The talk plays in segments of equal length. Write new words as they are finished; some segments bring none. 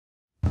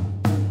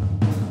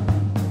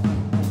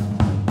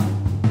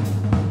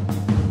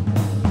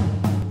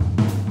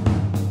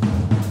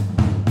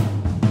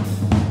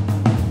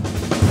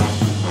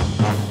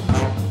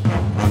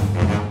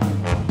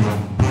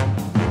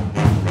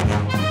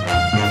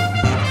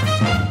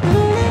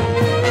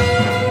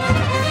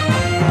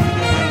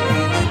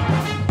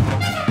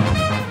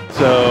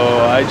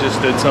I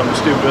just did something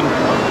stupid.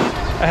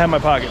 I had my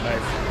pocket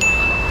knife.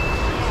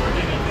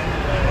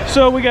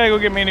 So we gotta go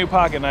get me a new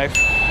pocket knife.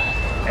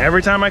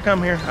 Every time I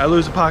come here, I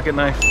lose a pocket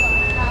knife.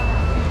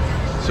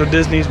 So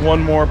Disney's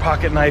one more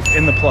pocket knife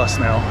in the plus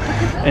now.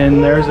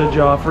 And there's a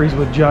Joffrey's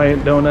with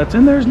giant donuts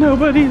and there's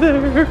nobody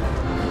there.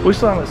 We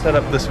still haven't set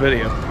up this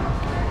video.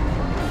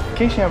 In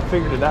case you haven't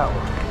figured it out,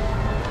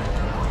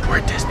 we're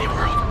at Disney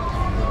World.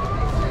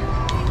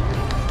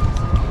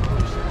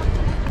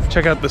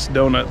 Check out this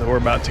donut that we're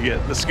about to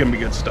get. This is gonna be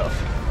good stuff.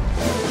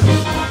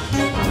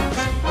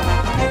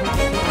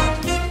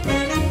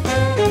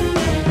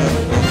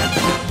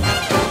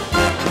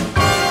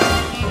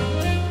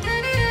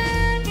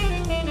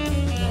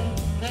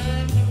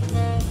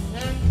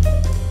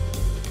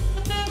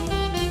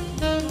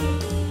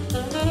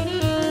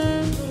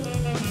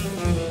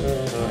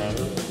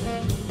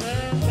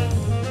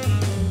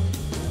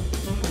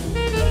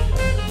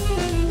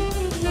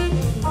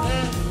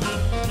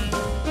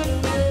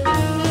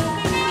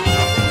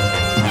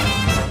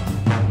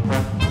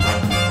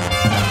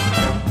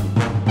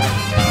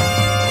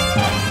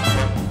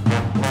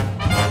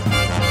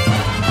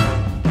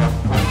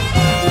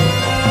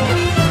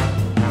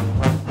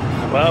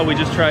 Well, we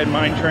just tried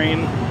Mine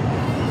Train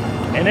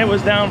and it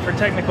was down for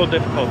technical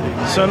difficulty.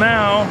 So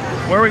now,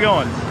 where are we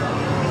going?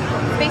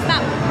 Space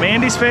Mountain.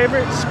 Mandy's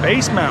favorite,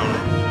 Space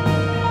Mountain.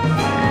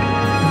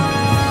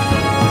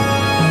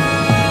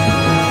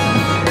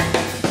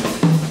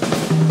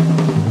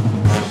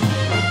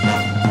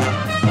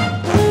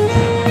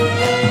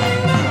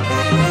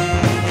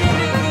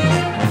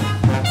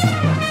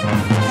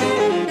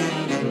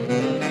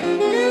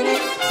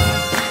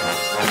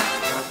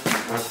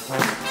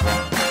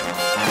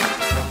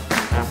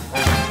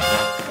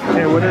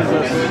 What is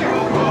this?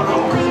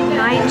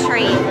 Mine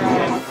Train.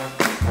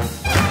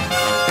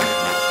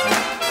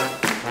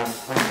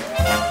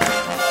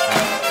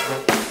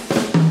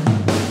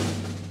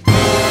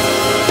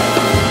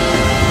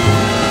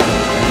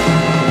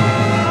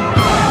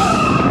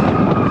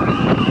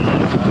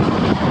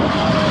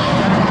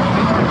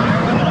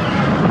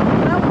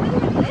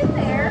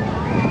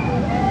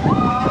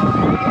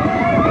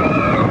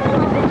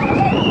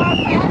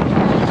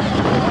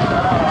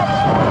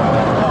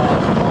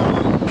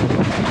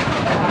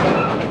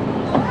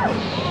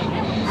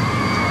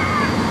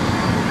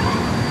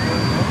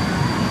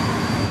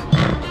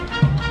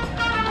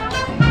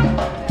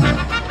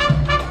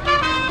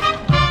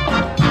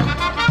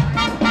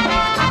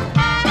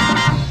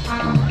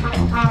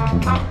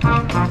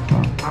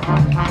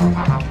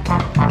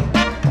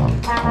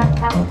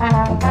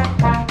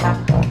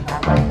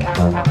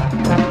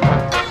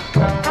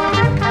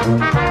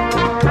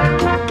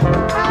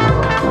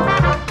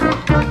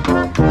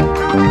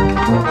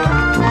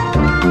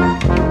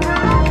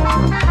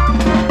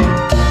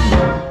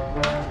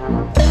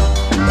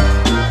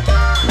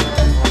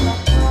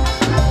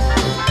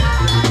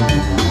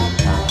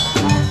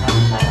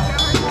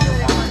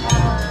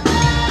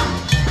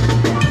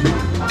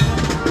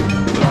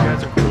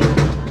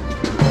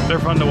 They're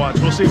fun to watch.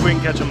 We'll see if we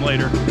can catch them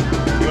later.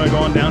 You want to go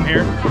on down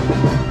here?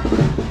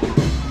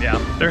 Yeah,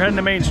 they're heading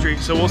to Main Street,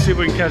 so we'll see if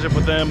we can catch up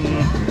with them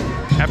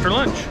after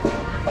lunch.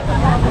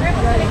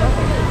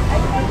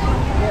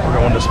 We're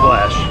going to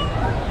Splash.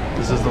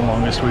 This is the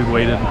longest we've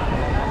waited.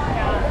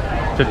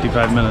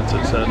 55 minutes,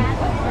 it said.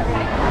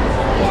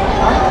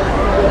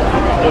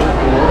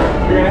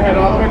 You're gonna head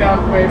all the way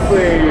down, please.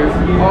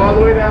 All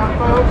the way down,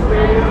 folks,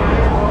 please.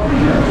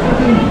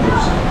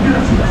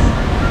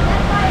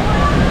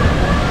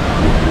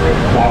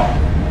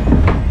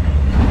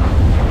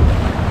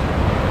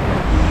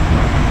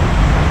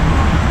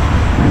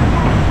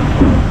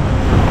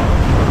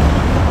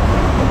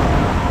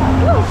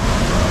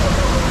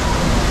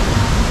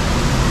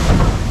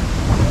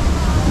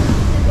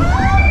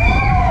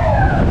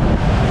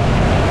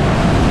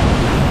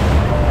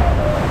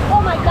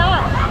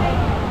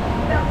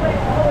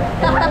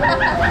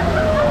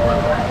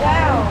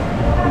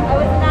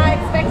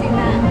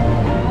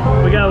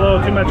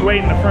 Too much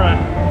weight in the front.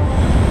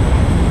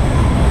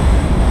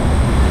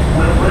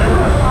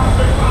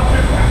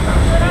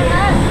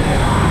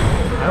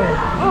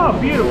 Oh,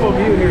 beautiful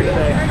view here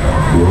today.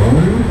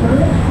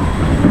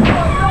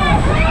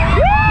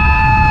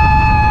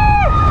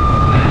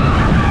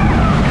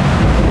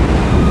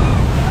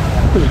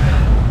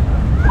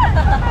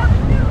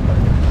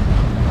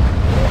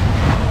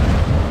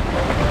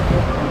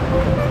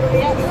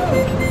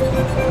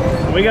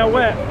 We got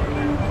wet.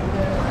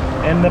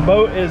 And the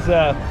boat is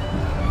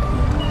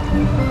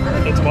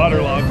it's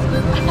waterlogged.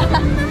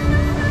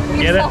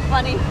 Get it? So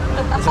funny.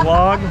 It's a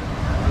log,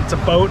 it's a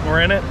boat, and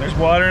we're in it. There's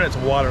water and it's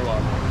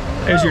waterlogged.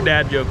 There's your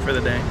dad joke for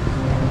the day.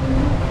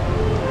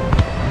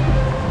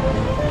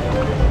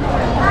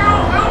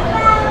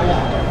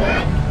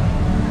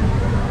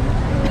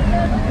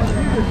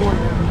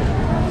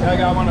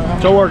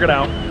 She'll work it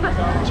out.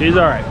 She's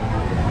all right.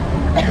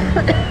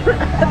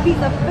 A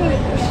piece of food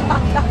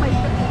shot down my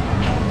face.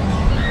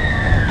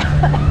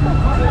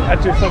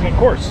 That's your second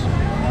course.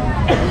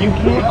 You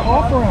can't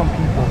cough around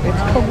people.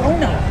 It's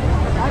Corona.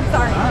 I'm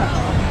sorry.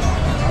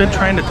 Been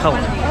trying to tell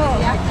him.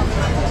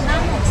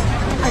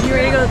 Are you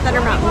ready to go to Thunder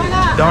Mountain?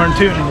 Darn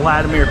tootin',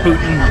 Vladimir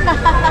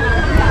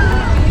Putin.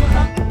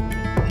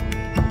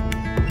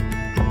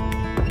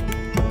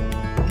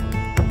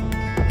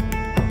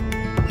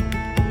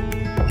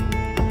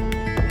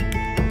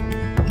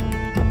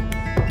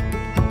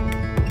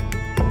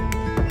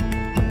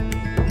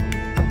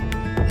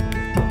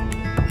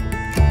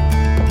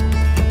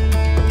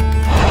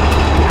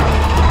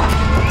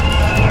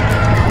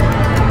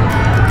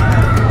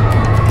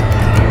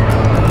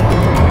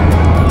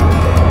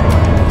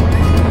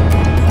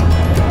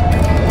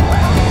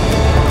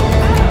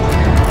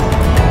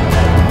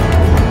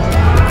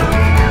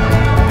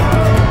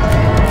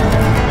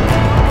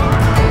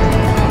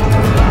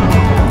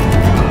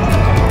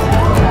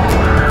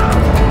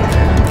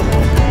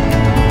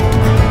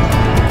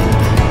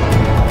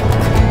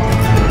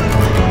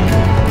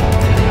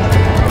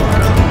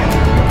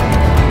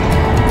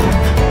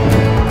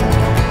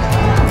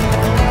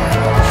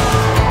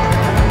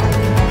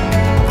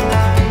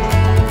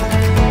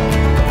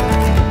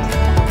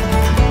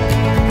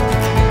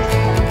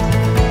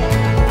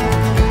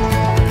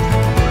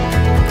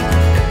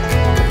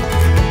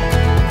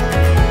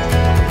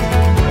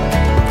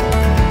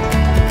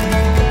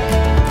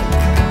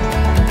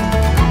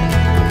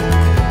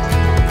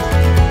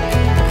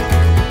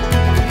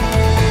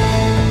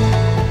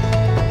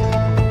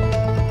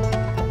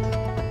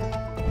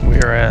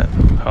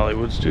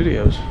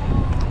 Studios.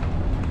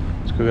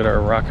 Let's go get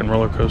our rock and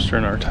roller coaster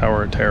and our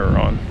Tower of Terror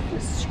on.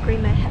 Just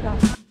scream my head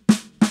off.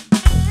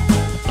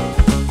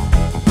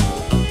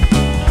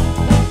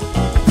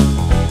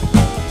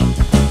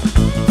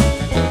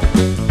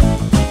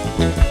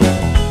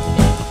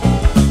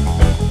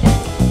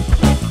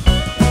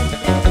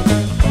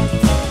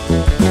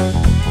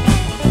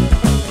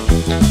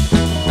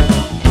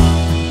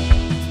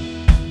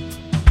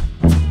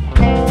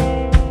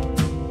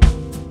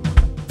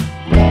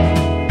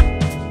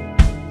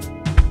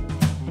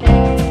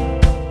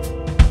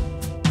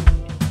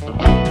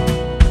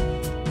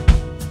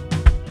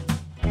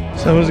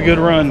 So that was a good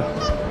run.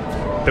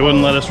 They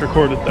wouldn't let us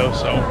record it though,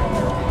 so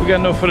we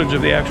got no footage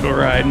of the actual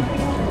ride.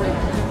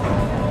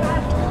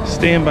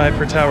 Standby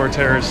for Tower of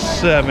Terror is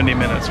 70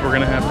 minutes. We're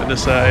gonna have to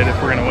decide if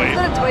we're gonna wait. It's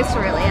not a Toy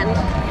Story Land. It's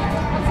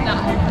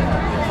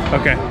not.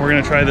 Okay, we're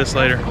gonna try this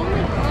later.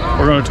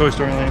 We're going to Toy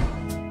Story Land.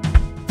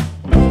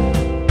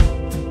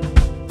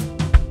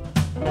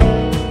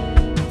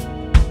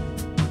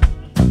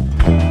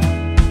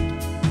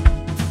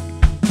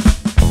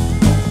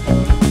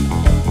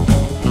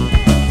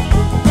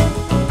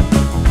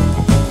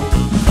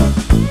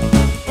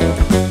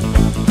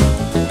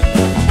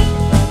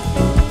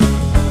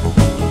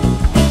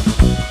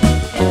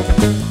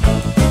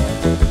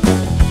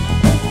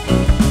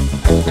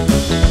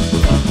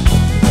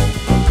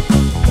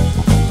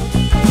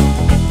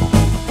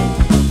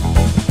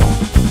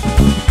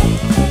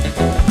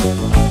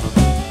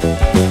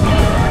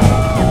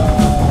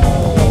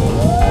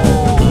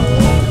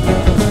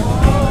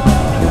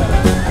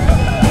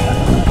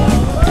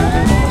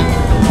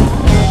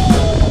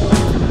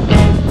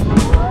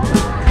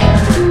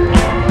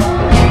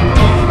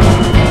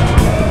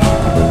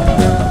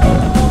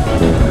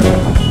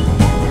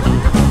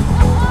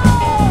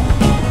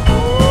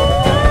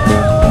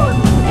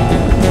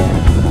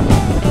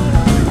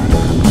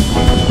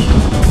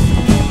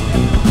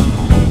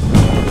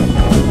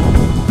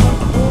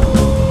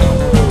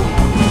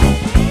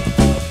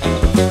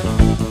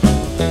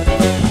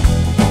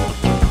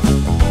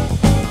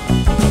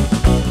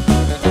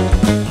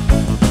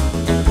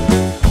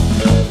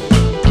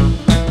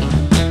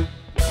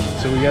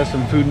 We got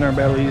some food in our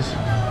bellies.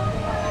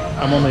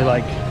 I'm only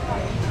like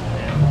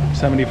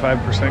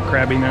 75%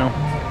 crabby now.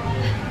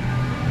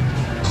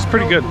 It's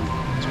pretty good.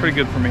 It's pretty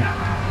good for me.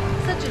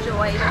 Such a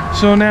joy.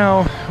 So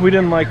now we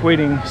didn't like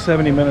waiting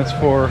 70 minutes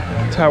for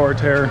Tower of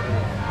Terror,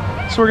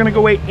 so we're gonna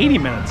go wait 80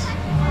 minutes.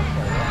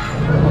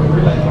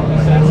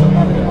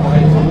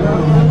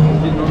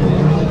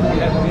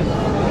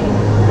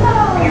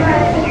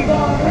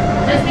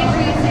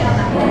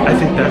 I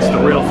think that's the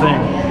real thing.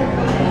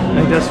 I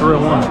think that's the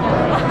real one.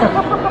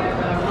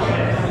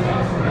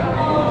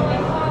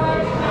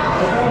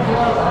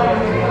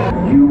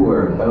 You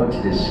are about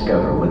to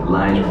discover what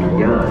lies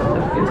beyond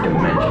the fifth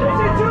dimension,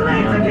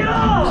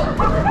 beyond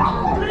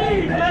the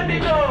deep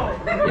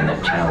imagination, in the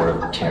Tower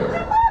of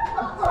Terror.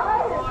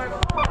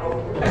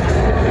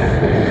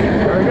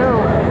 There we go.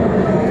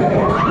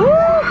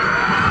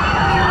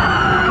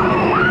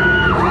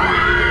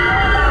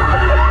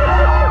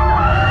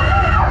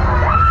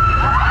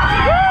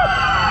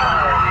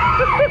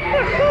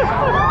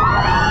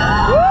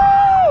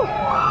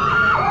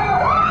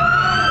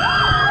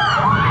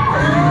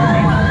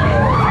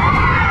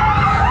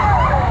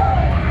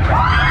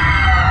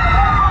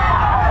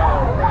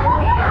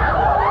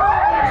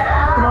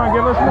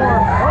 Give us more.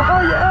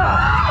 Oh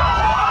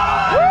yeah!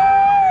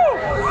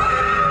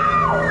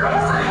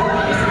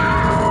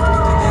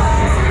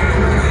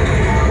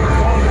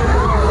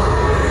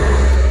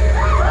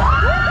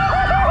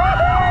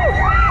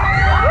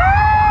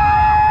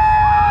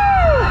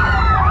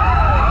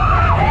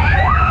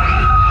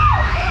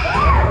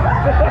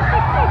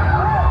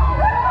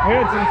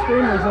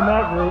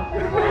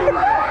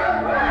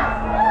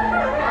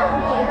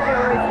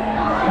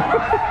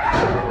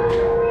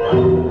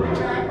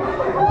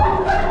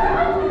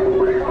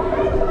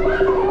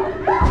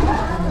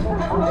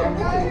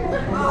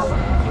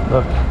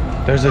 Look,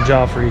 there's a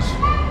Joffrey's.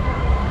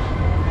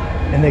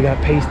 And they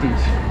got pasties.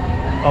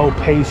 Oh,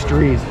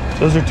 pastries.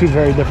 Those are two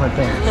very different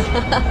things.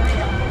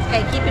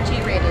 Okay, keep it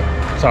G-rated.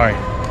 Sorry.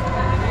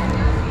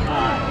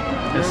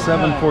 It's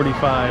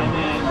 7:45.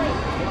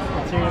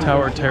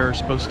 Tower of Terror is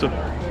supposed to,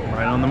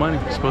 right on the money,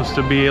 supposed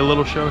to be a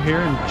little show here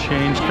and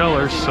change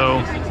colors, so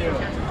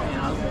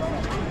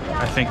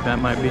I think that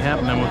might be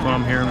happening with what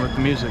I'm hearing with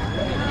the music.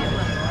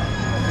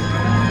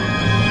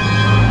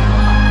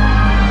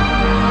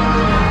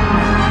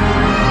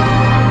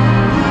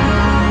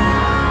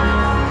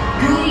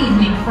 Good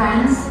evening,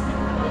 friends.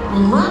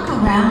 Look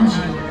around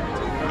you.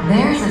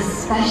 There's a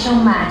special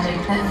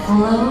magic that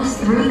flows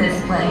through this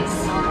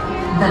place.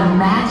 The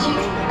magic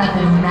of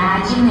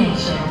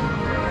imagination.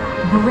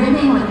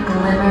 Brimming with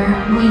glimmer,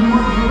 made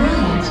more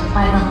brilliant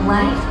by the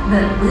light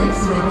that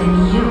lives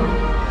within you.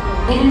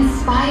 It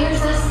inspires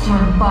us to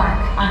embark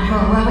on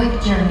heroic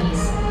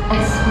journeys,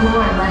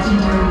 explore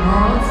legendary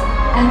worlds,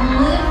 and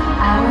live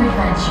our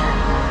adventure.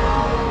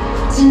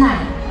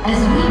 Tonight, as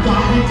we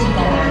gather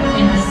together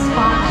in the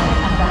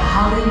spotlight of the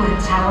Hollywood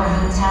Tower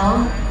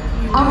Hotel,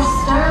 our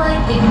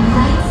starlight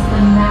ignites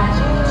the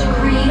magic to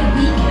create a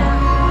beacon,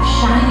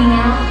 shining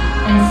out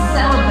and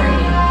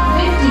celebrating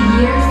 50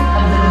 years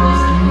of the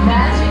most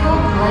magical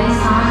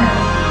place on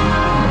earth.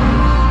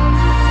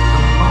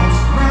 The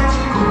most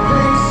magical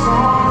place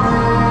on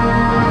earth.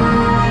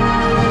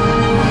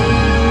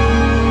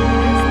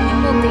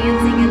 People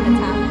dancing at the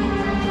top.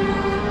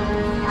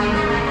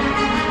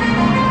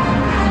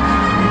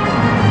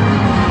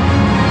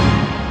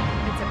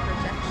 It's a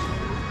projection.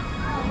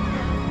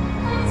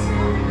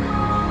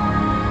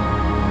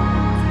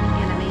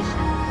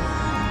 Animation.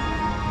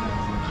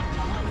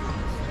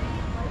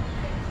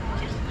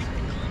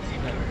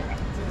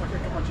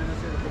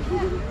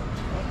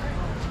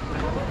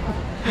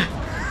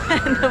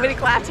 Nobody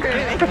clapped or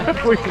anything.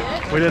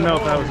 we didn't know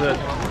if that was it.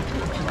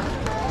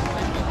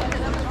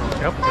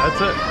 Yep,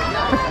 that's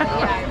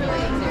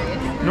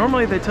it.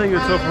 Normally they tell you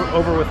it's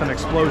over with an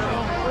explosion.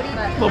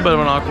 A little bit of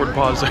an awkward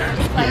pause there.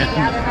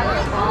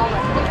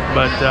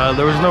 But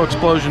there was no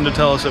explosion to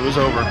tell us it was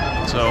over.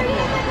 So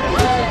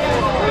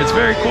it's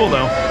very cool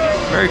though.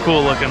 Very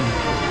cool looking.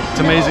 It's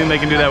amazing they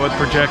can do that with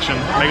projection.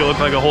 Make it look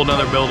like a whole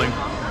nother building.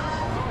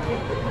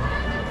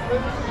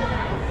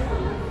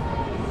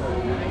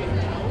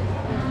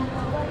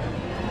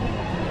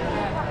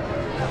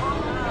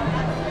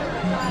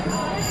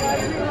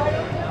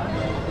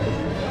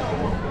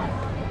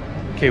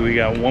 Okay, we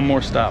got one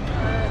more stop.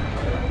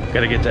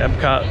 Got to get to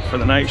EPCOT for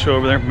the night show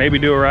over there. Maybe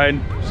do a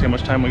ride, see how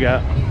much time we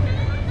got.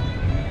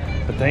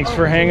 But thanks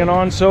for hanging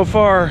on so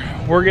far.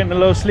 We're getting a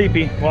little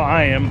sleepy. Well,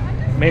 I am.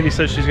 Mandy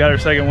says she's got her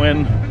second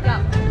win.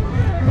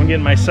 I'm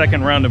getting my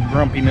second round of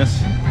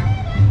grumpiness.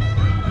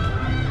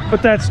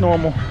 But that's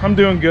normal. I'm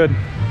doing good.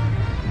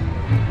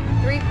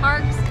 3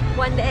 parks,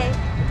 1 day.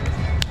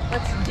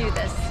 Let's do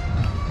this.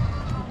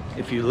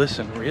 If you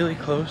listen really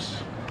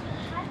close,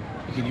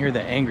 you can hear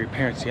the angry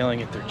parents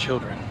yelling at their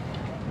children.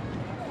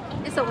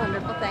 It's a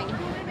wonderful thing.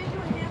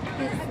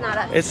 It's not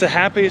us. It's the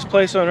happiest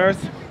place on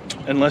earth,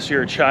 unless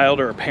you're a child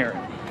or a parent.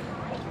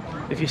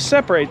 If you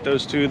separate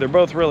those two, they're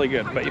both really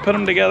good. But you put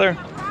them together,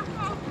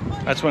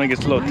 that's when it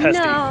gets a little testy.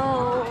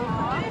 No,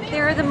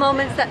 there are the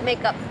moments that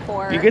make up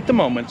for. You get the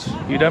moments.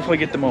 You definitely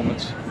get the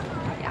moments.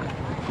 Yeah.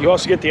 You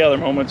also get the other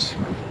moments.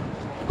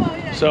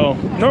 So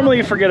normally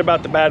you forget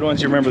about the bad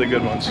ones, you remember the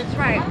good ones. That's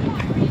right.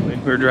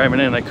 We were driving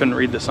in, I couldn't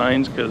read the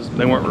signs because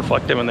they weren't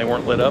reflective and they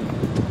weren't lit up.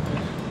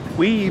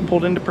 We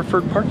pulled into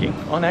preferred parking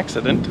on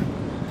accident,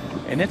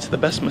 and it's the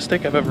best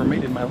mistake I've ever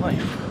made in my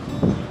life.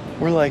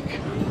 We're like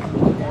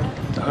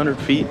 100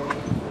 feet,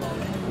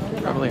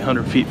 probably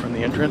 100 feet from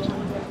the entrance.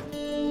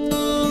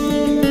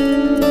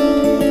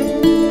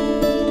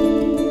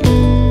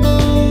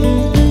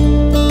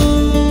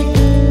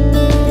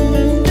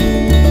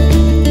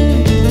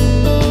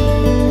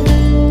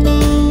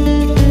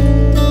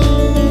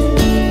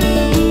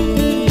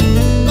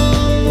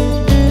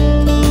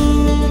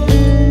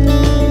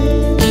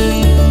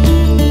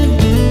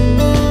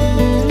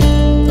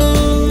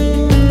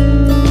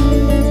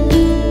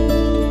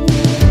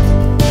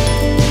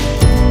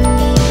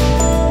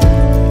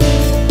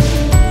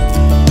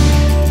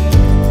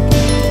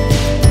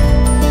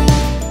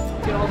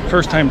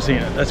 First time seeing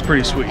it. That's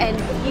pretty sweet. And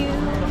you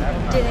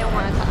didn't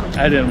want to come.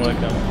 I didn't want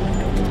to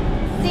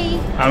come. See?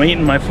 I'm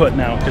eating my foot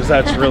now because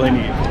that's really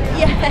neat.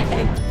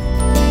 Yay.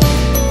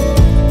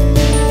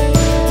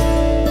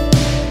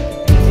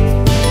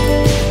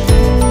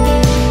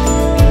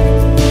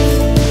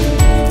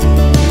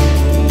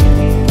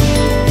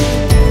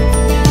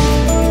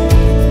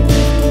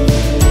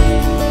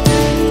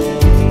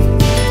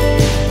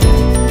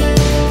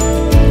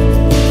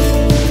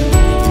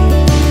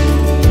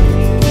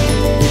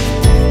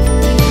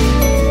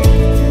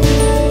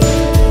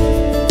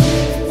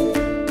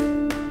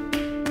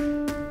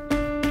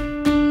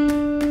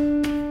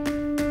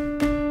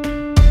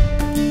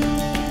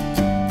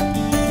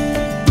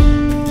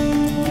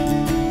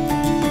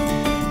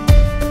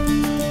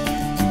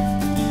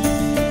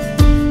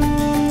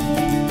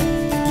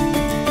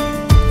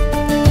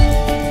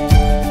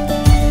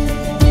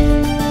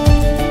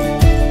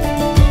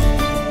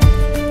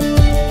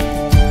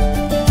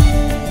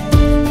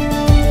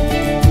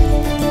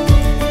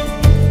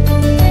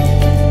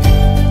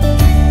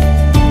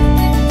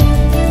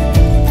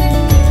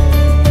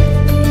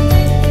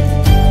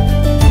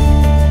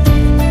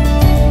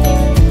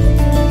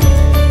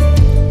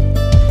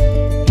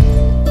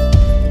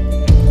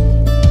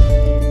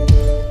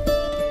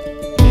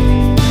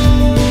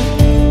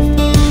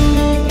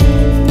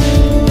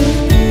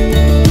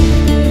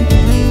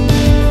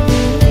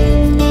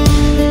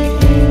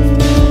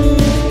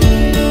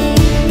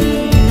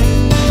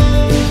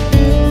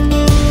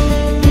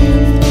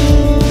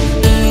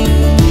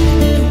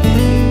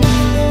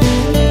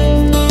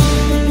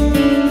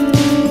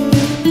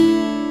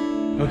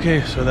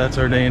 Okay, so that's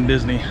our day in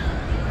Disney.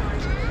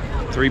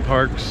 3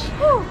 parks.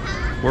 Whew.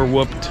 We're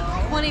whooped.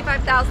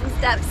 25,000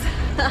 steps.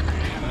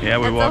 Yeah,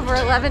 we That's walked. over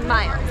 11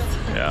 miles.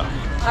 Yeah.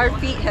 Our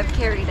feet have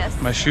carried us.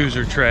 My shoes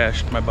are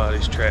trashed. My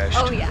body's trashed.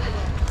 Oh yeah.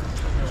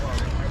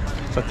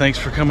 But thanks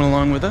for coming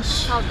along with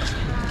us. All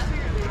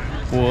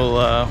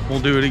good. We'll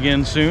do it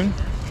again soon.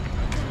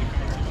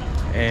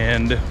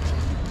 And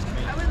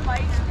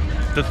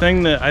the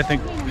thing that I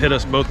think hit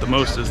us both the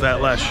most is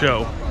that last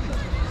show.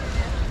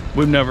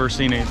 We've never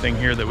seen anything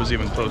here that was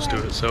even close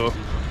to it. So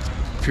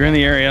if you're in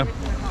the area,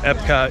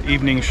 EPCOT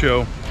evening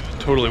show,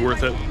 totally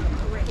worth it.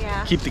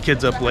 Yeah. Keep the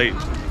kids up late.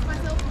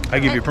 I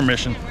give you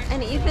permission.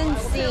 And even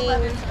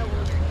seeing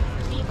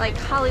like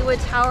Hollywood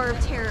Tower of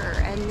Terror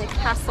and the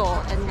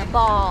castle and the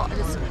ball,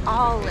 just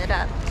all lit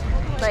up.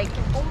 Like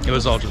It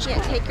was all just you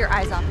can't cool. take your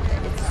eyes off of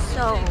it. It's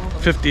so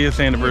 50th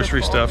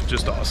anniversary beautiful. stuff,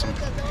 just awesome.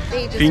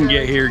 They just If you can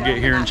really get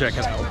here and check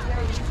it out.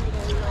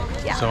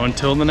 Yeah. So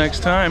until the next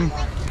time,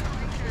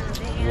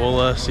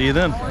 we'll see you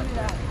then.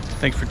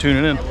 Thanks for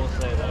tuning in.